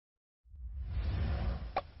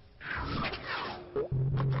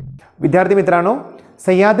विद्यार्थी मित्रांनो,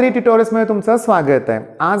 सह्याद्री ट्युटोरियल्समध्ये तुमचं स्वागत आहे।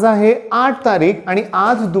 आज आहे 8 तारीख आणि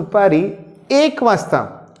आज दुपारी 1 वाजता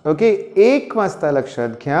ओके 1 वाजता लक्षात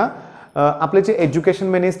घ्या आपले जे एज्युकेशन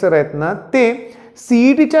मिनिस्टर आहेत ना ते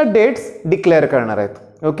सीईटीच्या डेट्स डिक्लेअर करणार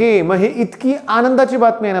आहेत। ओके, मग हे इतकी आनंदाची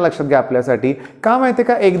बातमी आहे ना, लक्षात घ्या आपल्यासाठी। का माहिती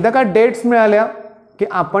का, एकदा का डेट्स मिळाल्या की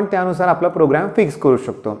आपण त्यानुसार आपला प्रोग्राम फिक्स करू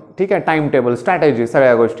शकतो। ठीक आहे, टाइम टेबल, स्ट्रॅटेजी,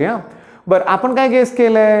 सगळ्या गोष्टी। हां बरं, आपण काय गेस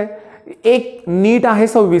केलंय, एक नीट आहे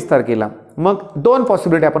 26 तारखेला, मग 2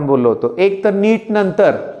 पॉसिबिलिटी आपण बोललो होतो, एक तर नीट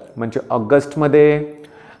नंतर म्हणजे ऑगस्टमध्ये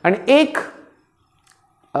आणि एक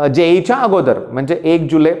जेईच्या अगोदर म्हणजे 1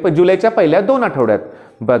 जुलैच्या पहिल्या 2 आठवड्यात।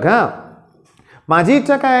 बघा, माझी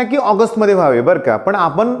इच्छा काय आहे की ऑगस्टमध्ये व्हावे बरं का, पण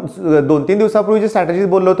आपण 2-3 दिवसापूर्वी जी स्ट्रॅटेजी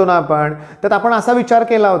बोललो होतो ना आपण, त्यात आपण असा विचार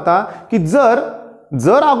केला होता की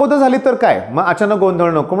जर अगोदर झाली तर काय, मग अचानक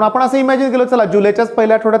गोंधळ नको, म्हणून आपण असं इमॅजिन केलं, चला जुलैच्याच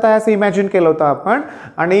पहिल्या आठवड्यात आहे असं इमॅजिन केलं होतं आपण,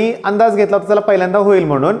 आणि अंदाज घेतला होता चला पहिल्यांदा होईल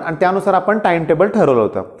म्हणून, आणि त्यानुसार आपण टाइम टेबल ठरवलं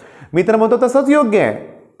होतं। मी तर म्हणतो तसंच योग्य आहे।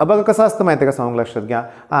 बघा कसं असतं माहिती आहे का, सांगू लक्षात घ्या,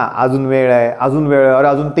 अजून वेळ आहे,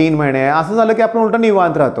 अजून 3 महिने आहे, असं झालं की आपण उलटं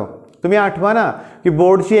निवांत राहतो। तुम्ही आठवा ना की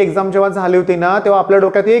बोर्डची एक्झाम जेव्हा झाली होती ना, तेव्हा आपल्या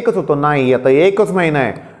डोक्यात एकच होतं, नाही आता 1च महिना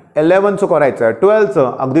आहे, 11चं करायचं आहे,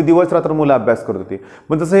 12चं, अगदी दिवस रात्र मुलं अभ्यास करत होती।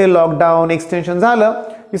 मग तसं हे लॉकडाऊन एक्सटेन्शन झालं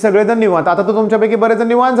की सगळेजण निवांत, आता तर तुमच्यापैकी बरेच जण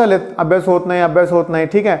निवांत झालेत, अभ्यास होत नाही,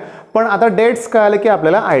 ठीक आहे, पण आता डेट्स कळाले की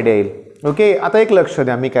आपल्याला आयडिया येईल। ओके, आता एक लक्ष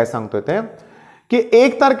द्या, मी काय सांगतोय ते की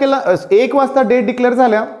 1 तारखेला 1 वाजता डेट डिक्लेअर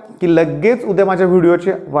झाल्या की लगेच उद्या माझ्या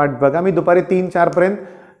व्हिडिओची वाट बघा, मी दुपारी 3-4 पर्यंत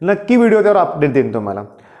नक्की व्हिडिओ त्यावर अपडेट देईन तुम्हाला।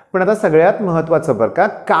 पण आता सगळ्यात महत्त्वाचं बरं का,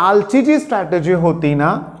 कालची जी स्ट्रॅटेजी होती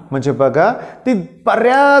ना, म्हणजे बघा ती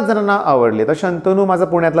बऱ्याच जणांना आवडली। तर शंतनू माझा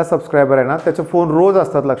पुण्यातला सबस्क्रायबर आहे ना, त्याचे फोन रोज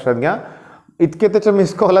असतात, लक्षात घ्या, इतके त्याचे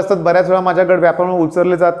मिस कॉल असतात, बऱ्याच वेळा माझ्याकडे व्यापारामुळे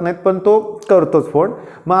उचलले जात नाहीत, पण तो करतोच फोन।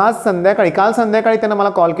 मग काल संध्याकाळी त्यानं मला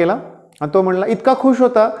कॉल केला आणि तो म्हणला, इतका खुश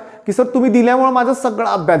होता की सर तुम्ही दिल्यामुळे माझा सगळा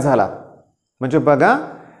अभ्यास झाला। म्हणजे बघा,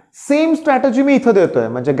 सेम स्ट्रॅटेजी मी इथं देतोय,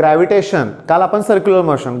 म्हणजे ग्रॅव्हिटेशन, काल आपण सर्क्युलर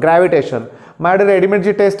मोशन, ग्रॅव्हिटेशन, माझ्याकडे रेडीमेड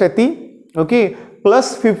जी टेस्ट आहे ती, ओके,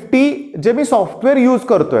 +50 जे मी सॉफ्टवेअर यूज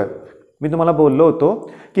करतोय। मी तुम्हाला बोललो होतो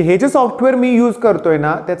की हे जे सॉफ्टवेअर मी यूज करतोय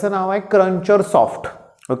ना, त्याचं नाव आहे क्रंचर सॉफ्ट।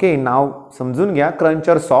 ओके, नाव समजून घ्या,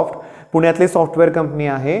 क्रंचर सॉफ्ट, पुण्यातली सॉफ्टवेअर कंपनी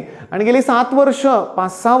आहे आणि गेली 7 वर्ष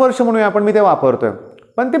 5-6 वर्ष म्हणूया आपण मी ते वापरतोय,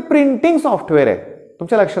 पण ते प्रिंटिंग सॉफ्टवेअर आहे।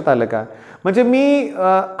 तुमच्या लक्षात आलं का, म्हणजे मी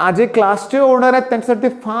आज एक क्लासचे ओनर आहेत त्यांच्यासाठी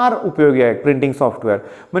फार उपयोगी आहे प्रिंटिंग सॉफ्टवेअर।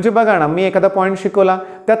 म्हणजे बघा ना, मी एखादा पॉईंट शिकवला,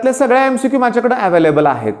 त्यातल्या सगळ्या MCQ माझ्याकडे अवेलेबल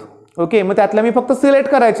आहेत। ओके, मग त्यातल्या मी फक्त सिलेक्ट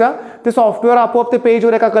करायच्या, ते सॉफ्टवेअर आपोआप ते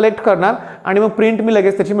पेजवर एका कलेक्ट करणार आणि मग प्रिंट मी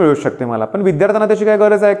लगेच त्याची मिळू शकते मला। पण विद्यार्थ्यांना त्याची काय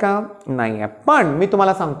गरज आहे का, नाही आहे। पण मी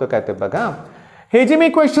तुम्हाला सांगतो काय ते बघा, हे जे मी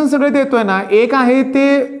क्वेश्चन सगळे देतोय ना, एक आहे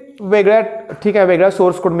ते वेगळ्या, ठीक आहे, वेगळ्या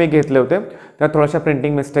सोर्स कडून मी घेतले होते, त्यात थोड्याशा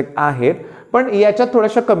प्रिंटिंग मिस्टेक आहेत, पण याच्यात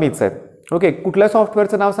थोड्याशा कमीच आहेत। ओके, कुठल्या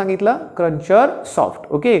सॉफ्टवेअरचं नाव सांगितलं, क्रंचर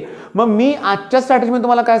सॉफ्ट। ओके, मग मी आजच्या स्ट्रॅटेजीमध्ये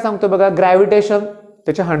तुम्हाला काय सांगतो बघा, ग्रॅव्हिटेशन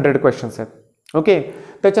त्याचे 100 क्वेश्चन्स आहेत। ओके,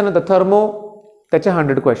 त्याच्यानंतर थर्मो त्याचे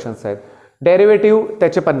 100 क्वेश्चन्स आहेत, डेरिव्हेटिव्ह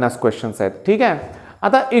त्याचे 50 क्वेश्चन्स आहेत। ठीक आहे,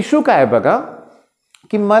 आता इश्यू काय बघा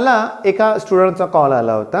की मला एका स्टुडंटचा कॉल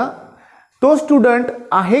आला होता, तो स्टुडंट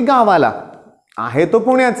आहे गावाला, आहे तो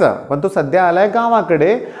पुण्याचा, पण तो सध्या आलाय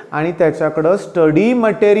गावाकडे आणि त्याच्याकडं स्टडी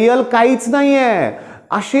मटेरियल काहीच नाही आहे।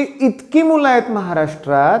 अशी इतकी मुलं आहेत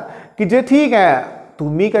महाराष्ट्रात की जे, ठीक आहे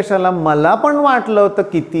तुम्ही कशाला, मला पण वाटलं होतं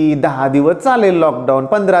किती 10 दिवस चालेल लॉकडाऊन,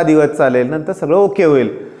 15 दिवस चालेल, नंतर सगळं ओके होईल।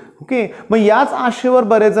 ओके, मग याच आशेवर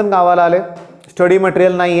बरेच जण गावाला आले, स्टडी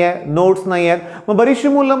मटेरियल नाही आहे, नोट्स नाही आहेत। मग बरीचशी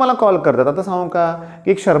मुलं मला कॉल करतात। आता सांगू का,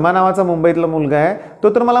 की एक शर्मा नावाचा मुंबईतला मुलगा आहे, तो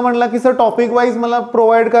तर मला म्हणला की सर टॉपिक वाईज मला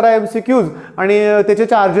प्रोव्हाइड करा MCQs आणि त्याचे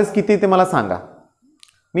चार्जेस किती ते मला सांगा।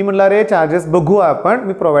 मी म्हटलं अरे चार्जेस बघू आपण,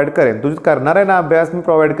 मी प्रोव्हाइड करेन, तुझं करणार आहे ना अभ्यास, मी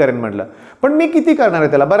प्रोव्हाइड करेन म्हटलं, पण मी किती करणार आहे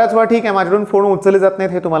त्याला, बऱ्याच वेळा ठीक आहे माझ्याकडून फोन उचलले जात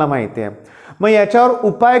नाहीत, हे तुम्हाला माहिती आहे। मग याच्यावर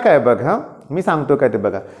उपाय काय बघा, मी सांगतो काय ते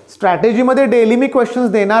बघा, स्ट्रॅटेजीमध्ये डेली मी क्वेश्चन्स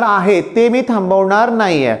देणार आहे, ते मी थांबवणार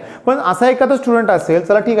नाही आहे। पण असा एखादा स्टुडंट असेल,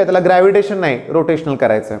 चला ठीक आहे त्याला ग्रॅव्हिटेशन नाही रोटेशनल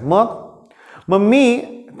करायचं आहे, मग मी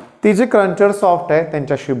ती जे क्रंचर सॉफ्ट आहे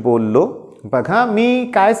त्यांच्याशी बोललो। बघा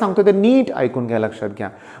मी काय सांगतो ते नीट ऐकून घ्या, लक्षात घ्या।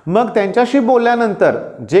 मग त्यांच्याशी बोलल्यानंतर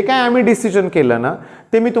जे काय आम्ही डिसिजन केलं ना,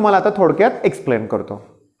 ते मी तुम्हाला आता थोडक्यात एक्सप्लेन करतो।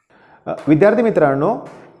 विद्यार्थी मित्रांनो,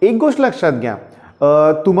 एक गोष्ट लक्षात घ्या,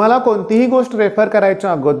 तुम्हाला कोणतीही गोष्ट रेफर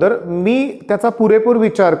करायच्या अगोदर मी त्याचा पुरेपूर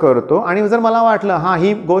विचार करतो आणि जर मला वाटलं हां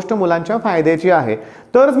ही गोष्ट मुलांच्या फायद्याची आहे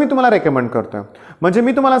तरच मी तुम्हाला रेकमेंड करतोय। म्हणजे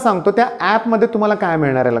मी तुम्हाला सांगतो त्या ॲपमध्ये तुम्हाला काय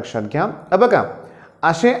मिळणार आहे लक्षात घ्या। बघा,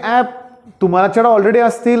 असे ॲप तुम्हालाकडे ऑलरेडी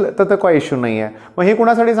असतील तर काही इश्यू नाही आहे। मग हे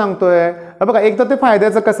कुणासाठी सांगतोय बघा, एक तर ते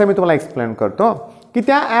फायद्याचं कसं आहे मी तुम्हाला एक्सप्लेन करतो की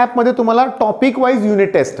त्या ॲपमध्ये तुम्हाला टॉपिक वाईज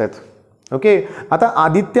युनिट टेस्ट आहेत। ओके. आता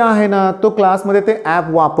आदित्य आहे ना, तो क्लासमध्ये ते ॲप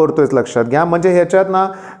वापरतोय, लक्षात घ्या. म्हणजे ह्याच्यात ना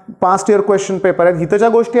पास्ट इयर क्वेश्चन पेपर आहेत, इथं ज्या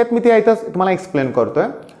गोष्टी आहेत मी त्या इथं तुम्हाला एक्सप्लेन करतोय.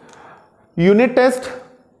 Unit taste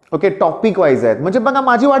okay topic wise आहेत, म्हणजे बघा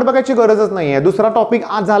माझी वाट बघायची गरजच नाही आहे. दुसरा टॉपिक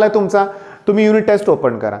आज झालाय तुमचा, तुम्ही युनिट टेस्ट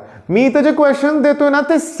ओपन करा. मी इथं जे क्वेश्चन देतोय ना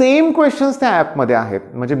ते सेम क्वेश्चन्स त्या ॲपमध्ये आहेत,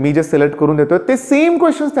 म्हणजे मी जे सिलेक्ट करून देतोय ते सेम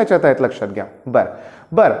क्वेश्चन्स त्याच्यात आहेत, लक्षात घ्या.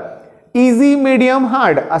 बरं इझी मीडियम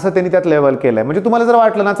हार्ड असं त्यांनी त्यात लेवल केलंय. म्हणजे तुम्हाला जर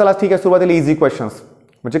वाटलं ना चला ठीक आहे सुरुवातीला इझी क्वेश्चन्स,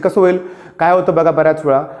 म्हणजे कसं होईल, काय होतं बघा बऱ्याच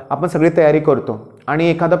वेळा आपण सगळी तयारी करतो आणि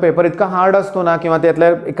एखादा पेपर इतका हार्ड असतो ना किंवा त्यातल्या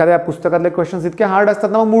एखाद्या पुस्तकातले क्वेश्चन्स इतके हार्ड असतात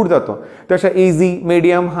ना, मग मूड जातो. तशा इझी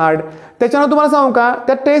मीडियम हार्ड. त्याच्यानं तुम्हाला सांगू का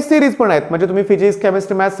त्या टेस्ट सिरीज पण आहेत, म्हणजे तुम्ही physics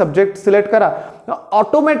chemistry maths subject select करा,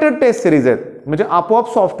 ऑटोमेटेड टेस्ट सिरीज आहेत. म्हणजे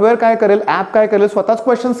आपोआप सॉफ्टवेअर काय करेल, ॲप काय करेल, स्वतःच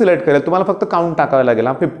क्वेश्चन सिलेक्ट करेल, तुम्हाला फक्त काउंट टाकावं लागेल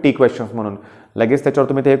 50 क्वेश्चन्स म्हणून, लगेच त्याच्यावर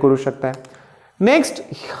तुम्ही ते करू शकताय. नेक्स्ट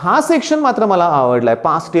हा सेक्शन मात्र मला आवडलाय,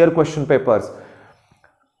 पास्ट इयर क्वेश्चन पेपर्स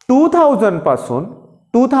 2000 पासून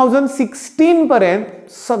 2016 पर्यंत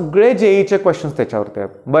सगळे जेईचे क्वेश्चन्स त्याच्यावरती आहेत.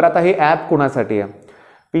 बरं आता हे ॲप कुणासाठी आहे,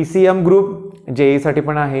 PCM ग्रुप जेईसाठी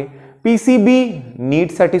पण आहे, PCB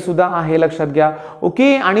नीटसाठी सुद्धा आहे, लक्षात घ्या.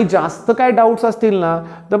 ओके. आणि जास्त काय डाऊट्स असतील ना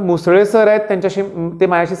तर मुसळे सर आहेत, त्यांच्याशी ते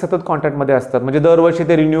माझ्याशी सतत कॉन्टॅक्टमध्ये असतात, म्हणजे दरवर्षी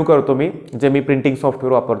ते रिन्यू करतो मी, जे मी प्रिंटिंग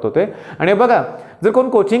सॉफ्टवेअर वापरतो ते. आणि बघा जर कोण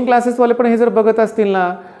कोचिंग क्लासेसवाले पण हे जर बघत असतील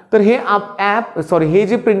ना तर हे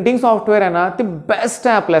जे प्रिंटिंग सॉफ्टवेअर आहे ना ते बेस्ट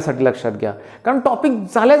आहे आपल्यासाठी, लक्षात घ्या. कारण टॉपिक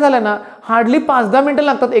झाल्या ना हार्डली 5-10 मिनिटं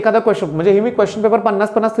लागतात एखादा क्वेश्चन, म्हणजे हे मी क्वेश्चन पेपर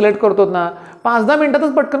 50-50 सिलेक्ट करतो ना 5-10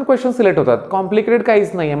 मिनिटातच पटकन क्वेश्चन सिलेक्ट होतात, कॉम्प्लिकेटेड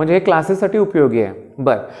काहीच नाही आहे. म्हणजे हे क्लासेससाठी उपयोगी आहे.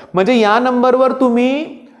 बरं म्हणजे या नंबरवर तुम्ही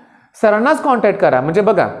सरांनाच कॉन्टॅक्ट करा. म्हणजे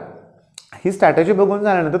बघा ही स्ट्रॅटेजी बघून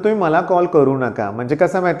झाल्यानंतर तुम्ही मला कॉल करू नका. म्हणजे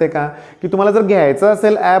कसं माहिती आहे का की तुम्हाला जर घ्यायचं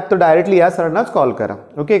असेल ॲप तर डायरेक्टली या सरांनाच कॉल करा.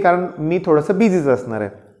 ओके. कारण मी थोडंसं बिझीच असणार आहे.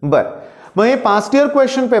 बरं मग हे पास्ट इयर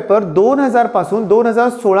क्वेश्चन पेपर 2000 पासून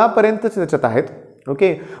 2016 पर्यंत त्याच्यात आहेत.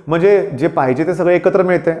 ओके. म्हणजे जे पाहिजे ते सगळे एकत्र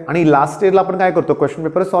मिळते आणि लास्ट इयरला आपण काय करतो क्वेश्चन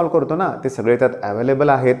पेपर सॉल्व्ह करतो ना, ते सगळे त्यात अवेलेबल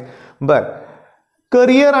आहेत. बरं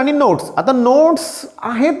करिअर आणि नोट्स, आता नोट्स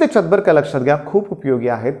आहेत त्याच्यात बरं का, लक्षात घ्या खूप उपयोगी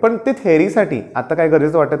आहेत, पण ते थेअरीसाठी आता काय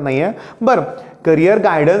गरजेचं वाटत नाही आहे. बरं करिअर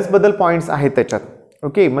गायडन्सबद्दल पॉईंट्स आहेत त्याच्यात.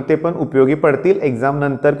 ओके. मग ते पण उपयोगी पडतील एक्झाम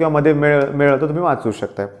नंतर किंवा मध्ये मिळतं तुम्ही वाचू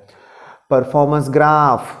शकताय. Performance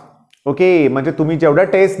graph. ओके. म्हणजे तुम्ही जेवढा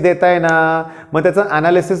टेस्ट देताय ना मग त्याचं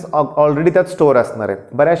ॲनालिसिस ऑलरेडी त्यात स्टोअर असणार आहे.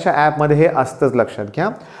 बऱ्याचशा ॲपमध्ये हे असतंच, लक्षात घ्या.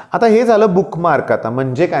 आता हे झालं बुकमार्क. आता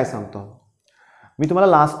म्हणजे काय सांगतो मी तुम्हाला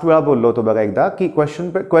लास्ट वेळा बोललो होतो बघा एकदा की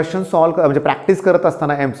क्वेश्चन सॉल्व्ह म्हणजे प्रॅक्टिस करत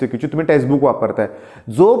असताना MCQची तुम्ही टेक्स्टबुक वापरताय,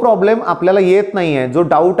 जो प्रॉब्लेम आपल्याला येत नाही आहे, जो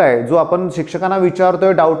डाऊट आहे, जो आपण शिक्षकांना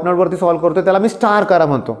विचारतोय डाऊट नोटवरती सॉल्व्ह करतोय त्याला मी स्टार करा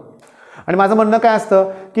म्हणतो. आणि माझं म्हणणं काय असतं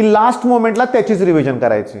की लास्ट मोमेंटला त्याचीच रिव्हिजन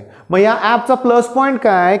करायची. मग या ॲपचा प्लस पॉईंट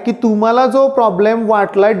काय की तुम्हाला जो प्रॉब्लेम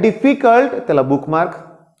वाटलाय डिफिकल्ट त्याला बुकमार्क.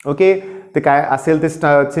 ओके. ते काय असेल ते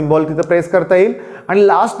सिम्बॉल तिथं प्रेस करता येईल आणि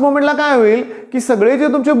लास्ट मोमेंटला काय होईल की सगळे जे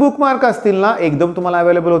तुमचे बुकमार्क असतील ना एकदम तुम्हाला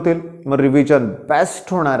अवेलेबल होतील. मग रिव्हिजन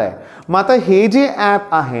बेस्ट होणार आहे. मग आता हे जे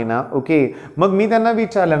ॲप आहे ना ओके मग मी त्यांना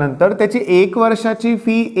विचारल्यानंतर त्याची 1 वर्षाची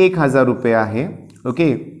फी 1000 रुपये आहे.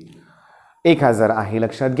 ओके 1000 आहे,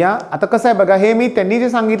 लक्षात घ्या. आता कसं आहे बघा हे मी त्यांनी जे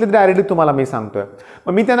सांगितले ते डायरेक्टली तुम्हाला मी सांगतोय.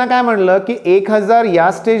 मग मी त्यांना काय म्हणलं की 1000 या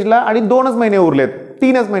स्टेजला आणि 2च महिने उरलेत,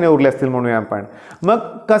 3च महिने उरले असतील म्हणूया आपण. मग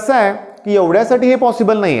कसं आहे की एवढ्यासाठी हे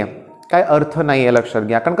पॉसिबल नाही आहे, काय अर्थ नाही आहे, लक्षात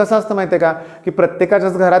घ्या. कारण कसं असतं माहिती आहे का की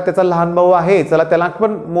प्रत्येकाच्याच घरात त्याचा लहान भाऊ आहे, चला त्याला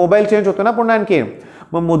पण मोबाईल चेंज होतो ना पुन्हा आणखी.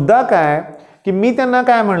 मग मुद्दा काय की मी त्यांना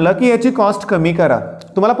काय म्हणलं की याची कॉस्ट कमी करा,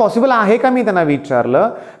 तुम्हाला पॉसिबल आहे का, मी त्यांना विचारलं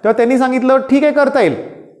तेव्हा त्यांनी सांगितलं ठीक आहे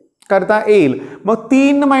करता येईल. मग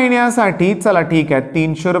 3 महिन्यासाठी चला ठीक आहे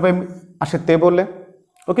 300 रुपये असे ते बोलले.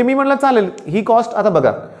 ओके. मी म्हटलं चालेल ही कॉस्ट. आता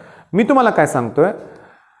बघा मी तुम्हाला काय सांगतोय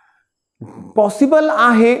पॉसिबल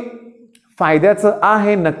आहे, फायद्याचं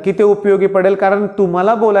आहे, नक्की ते उपयोगी पडेल. कारण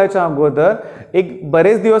तुम्हाला बोलायच्या अगोदर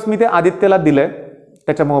बरेच दिवस मी ते आदित्यला दिलंय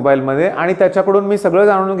त्याच्या मोबाईलमध्ये आणि त्याच्याकडून मी सगळं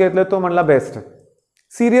जाणून घेतलं. तो म्हणला बेस्ट आहे,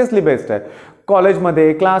 सिरियसली बेस्ट आहे.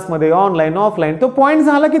 कॉलेजमध्ये क्लासमध्ये ऑनलाईन ऑफलाईन तो पॉईंट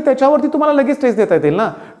झाला की त्याच्यावरती तुम्हाला लगेच टेस्ट देता येतील ना.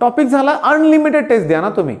 टॉपिक झाला अनलिमिटेड टेस्ट द्या ना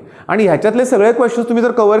तुम्ही. आणि ह्याच्यातले सगळे क्वेश्चन्स तुम्ही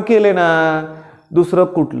जर कव्हर केले ना दुसरं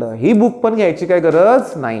कुठलं ही बुक पण घ्यायची काही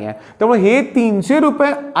गरज नाही आहे. त्यामुळे हे 300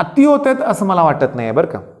 रुपये अति होतात असं मला वाटत नाही आहे बरं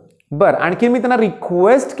का. बरं आणखी मी त्यांना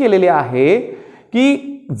रिक्वेस्ट केलेली आहे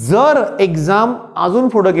की जर एक्झाम अजून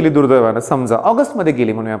पुढं गेली दुर्दैवानं, समजा ऑगस्टमध्ये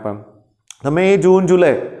गेली म्हणूया आपण, तर मे जून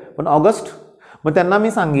जुलै पण ऑगस्ट, मग त्यांना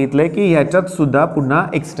मी सांगितलंय की ह्याच्यात सुद्धा पुन्हा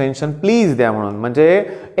एक्सटेन्शन प्लीज द्या म्हणून, म्हणजे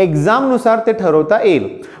एक्झामनुसार ते ठरवता येईल.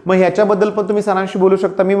 मग ह्याच्याबद्दल पण तुम्ही सरांशी बोलू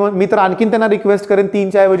शकता. मी तर आणखीन त्यांना रिक्वेस्ट करेन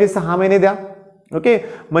 3च्या ऐवजी 6 महिने द्या. ओके,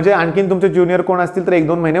 म्हणजे आणखीन तुमचे ज्युनियर कोण असतील तर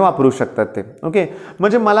 1-2 महिने वापरू शकतात ते. ओके,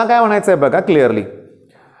 म्हणजे मला काय म्हणायचं आहे बघा क्लिअरली,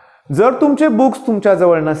 जर तुमचे बुक्स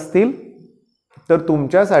तुमच्याजवळ नसतील तर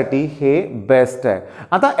तुमच्यासाठी हे बेस्ट आहे.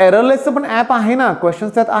 आता एररलेसचं पण ॲप आहे ना,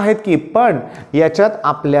 क्वेश्चन्स त्यात आहेत की, पण याच्यात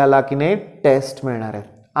आपल्याला की नाही टेस्ट मिळणार आहेत,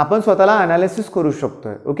 आपण स्वतःला अनालिसिस करू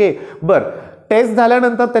शकतोय. ओके, बरं, टेस्ट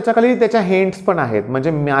झाल्यानंतर त्याच्याखाली त्याच्या हिंट्स पण आहेत.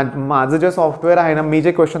 म्हणजे माझं जे सॉफ्टवेअर आहे ना, मी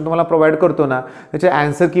जे क्वेश्चन तुम्हाला प्रोव्हाइड करतो ना, त्याच्या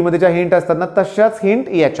आन्सर कीमध्ये ज्या हिंट असतात ना, तशाच हिंट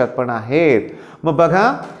याच्यात पण आहेत. मग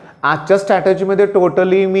बघा, आजच्या स्ट्रॅटेजीमध्ये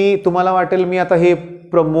टोटली मी तुम्हाला वाटेल मी आता हे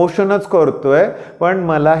प्रमोशनच करतोय, पण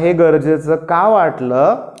मला हे गरजेचं का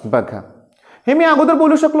वाटलं बघा. हे मी अगोदर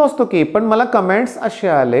बोलू शकलो असतो की, पण मला कमेंट्स असे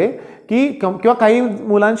आले की किंवा काही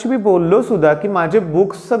मुलांशी मी बोललो सुद्धा की माझे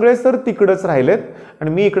बुक्स सगळे सर तिकडंच राहिलेत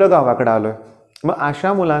आणि मी इकडं गावाकडे आलोय. मग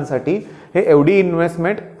अशा मुलांसाठी हे एवढी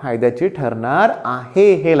इन्व्हेस्टमेंट फायद्याची ठरणार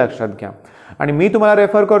आहे, हे लक्षात घ्या. आणि मी तुम्हाला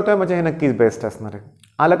रेफर करतोय म्हणजे हे नक्कीच बेस्ट असणार आहे.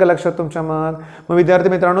 आलं का लक्षात तुमच्या? मग विद्यार्थी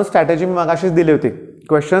मित्रांनो, स्ट्रॅटेजी मी मागाशीच दिली होती.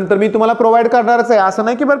 क्वेश्चन तर मी तुम्हाला प्रोव्हाइड करणारच आहे, असं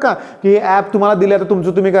नाही की बरं का की हे ॲप तुम्हाला दिलं तर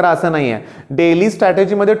तुमचं तुम्ही करा, असं नाही आहे. डेली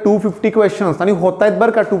स्ट्रॅटेजीमध्ये 250 क्वेश्चन्स आणि होत आहेत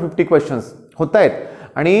बरं का, 250 क्वेश्चन्स होत आहेत.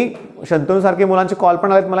 आणि शंतनूसारखे मुलांचे कॉल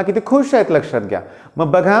पण आलेत, मला किती खुश आहेत लक्षात घ्या.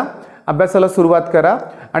 मग बघा, अभ्यासाला सुरुवात करा.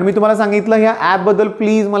 आणि मी तुम्हाला सांगितलं ह्या ॲपबद्दल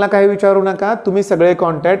प्लीज मला काही विचारू नका, तुम्ही सगळे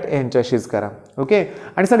कॉन्टॅक्ट यांच्याशीच करा. ओके,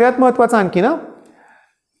 आणि सगळ्यात महत्त्वाचं आणखी ना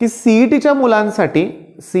की सीईटीच्या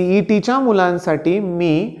मुलांसाठी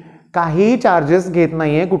मी काही चार्जेस घेत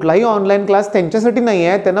नाही आहे, कुठलाही ऑनलाईन क्लास त्यांच्यासाठी नाही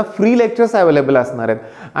आहे, त्यांना फ्री लेक्चर्स अवेलेबल असणार आहेत.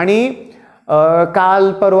 आणि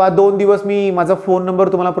काल परवा 2 दिवस मी माझा फोन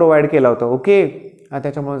नंबर तुम्हाला प्रोव्हाइड केला होता. ओके,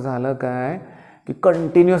 त्याच्यामुळे झालं काय की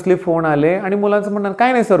कंटिन्युअसली फोन आले आणि मुलांचं म्हणणार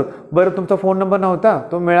काय नाही सर, बरं तुमचा फोन नंबर नव्हता,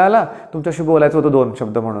 तो मिळाला, तुमच्याशी बोलायचं होतं 2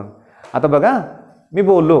 शब्द म्हणून. आता बघा, मी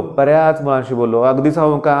बोललो, बऱ्याच मुलांशी बोललो, अगदी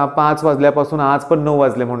सांगू का 5 वाजल्यापासून आज पण 9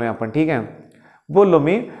 वाजले म्हणूया आपण, ठीक आहे, बोललो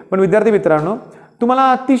मी. पण विद्यार्थी मित्रांनो, तुम्हाला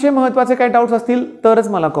अतिशय महत्त्वाचे काही डाऊट्स असतील तरच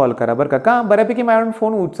मला कॉल करा बरं का. बऱ्यापैकी माझ्याकडून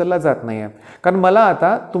फोन उचलला जात नाही आहे, कारण मला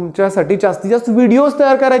आता तुमच्यासाठी जास्तीत जास्त व्हिडिओज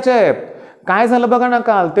तयार करायचे आहेत. काय झालं बघा ना,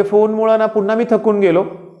 काल ते फोनमुळं ना पुन्हा मी थकून गेलो.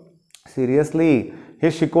 सिरियसली, हे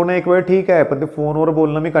शिकवणं एक वेळ ठीक आहे, पण ते फोनवर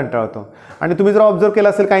बोलणं मी कंटाळतो. आणि तुम्ही जर ऑब्झर्व केलं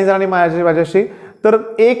असेल काही जणांनी माझ्याशी, तर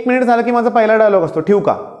 1 मिनिट झालं की माझा पहिला डायलॉग असतो ठेवू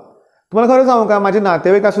का. तुम्हाला खरं सांगू का, माझे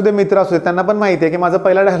नातेवाईक असू दे, मित्र असू दे, त्यांना पण माहिती आहे की माझा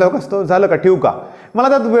पहिला डायलॉग असतो झालं का ठेवू का. मला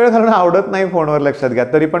त्यात वेळ घालणं आवडत नाही फोनवर, लक्षात घ्या.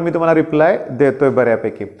 तरी पण मी तुम्हाला रिप्लाय देतोय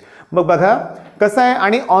बऱ्यापैकी. मग बघा कसं आहे,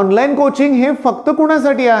 आणि ऑनलाईन कोचिंग हे फक्त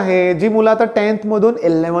कुणासाठी आहे, जी मुलं आता 10th मधून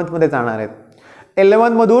 11th मध्ये जाणार आहेत,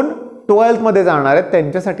 11th मधून 12th मध्ये जाणार आहेत,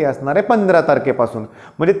 त्यांच्यासाठी असणार आहे 15 तारखेपासून.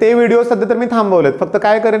 म्हणजे ते व्हिडिओ सध्या तर मी थांबवलेत. फक्त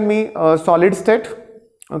काय करेन मी, सॉलिड स्टेट,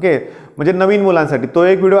 ओके, म्हणजे नवीन मुलांसाठी तो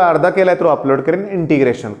एक व्हिडिओ अर्धा केलाय, तो अपलोड करेन,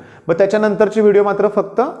 इंटिग्रेशन. मग त्याच्यानंतरचे व्हिडिओ मात्र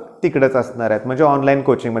फक्त तिकडेच असणार आहेत, म्हणजे ऑनलाईन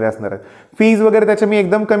कोचिंगमध्ये असणार आहेत. फीज वगैरे त्याचे मी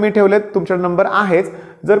एकदम कमी ठेवलेत, तुमचा नंबर आहेच.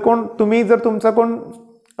 जर तुमचा कोण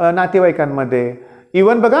नातेवाईकांमध्ये,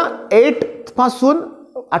 इवन बघा 8th पासून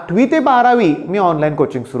 8वी ते 12वी मी ऑनलाईन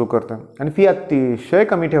कोचिंग सुरू करतो आणि फी अतिशय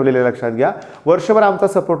कमी ठेवलेली, लक्षात घ्या. वर्षभर आमचा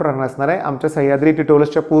सपोर्ट राहणार असणार आहे, आमच्या सह्याद्री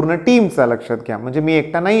ट्युटोरियल्सच्या पूर्ण टीमचा, लक्षात घ्या. म्हणजे मी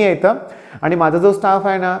एकटा नाही आहे इथं, आणि माझा जो स्टाफ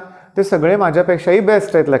आहे ना ते सगळे माझ्यापेक्षाही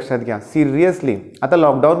बेस्ट आहेत, लक्षात घ्या. सिरियसली, आता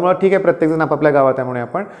लॉकडाऊनमुळे ठीक आहे प्रत्येकजण आपापल्या गावात आहे म्हणून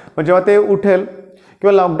आपण, पण जेव्हा ते उठेल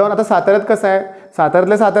किंवा लॉकडाऊन, आता साताऱ्यात कसं आहे,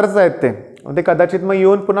 साताऱ्यातलेच आहेत ते कदाचित मग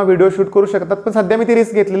येऊन पुन्हा व्हिडिओ शूट करू शकतात, पण सध्या मी ती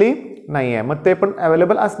रिस्क घेतलेली नाही आहे. मग ते पण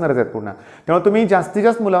अवेलेबल असणारच आहेत पुन्हा. तेव्हा तुम्ही जास्तीत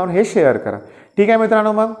जास्त मुलांवर हे शेअर करा. ठीक आहे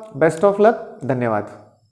मित्रांनो, मग बेस्ट ऑफ लक, धन्यवाद.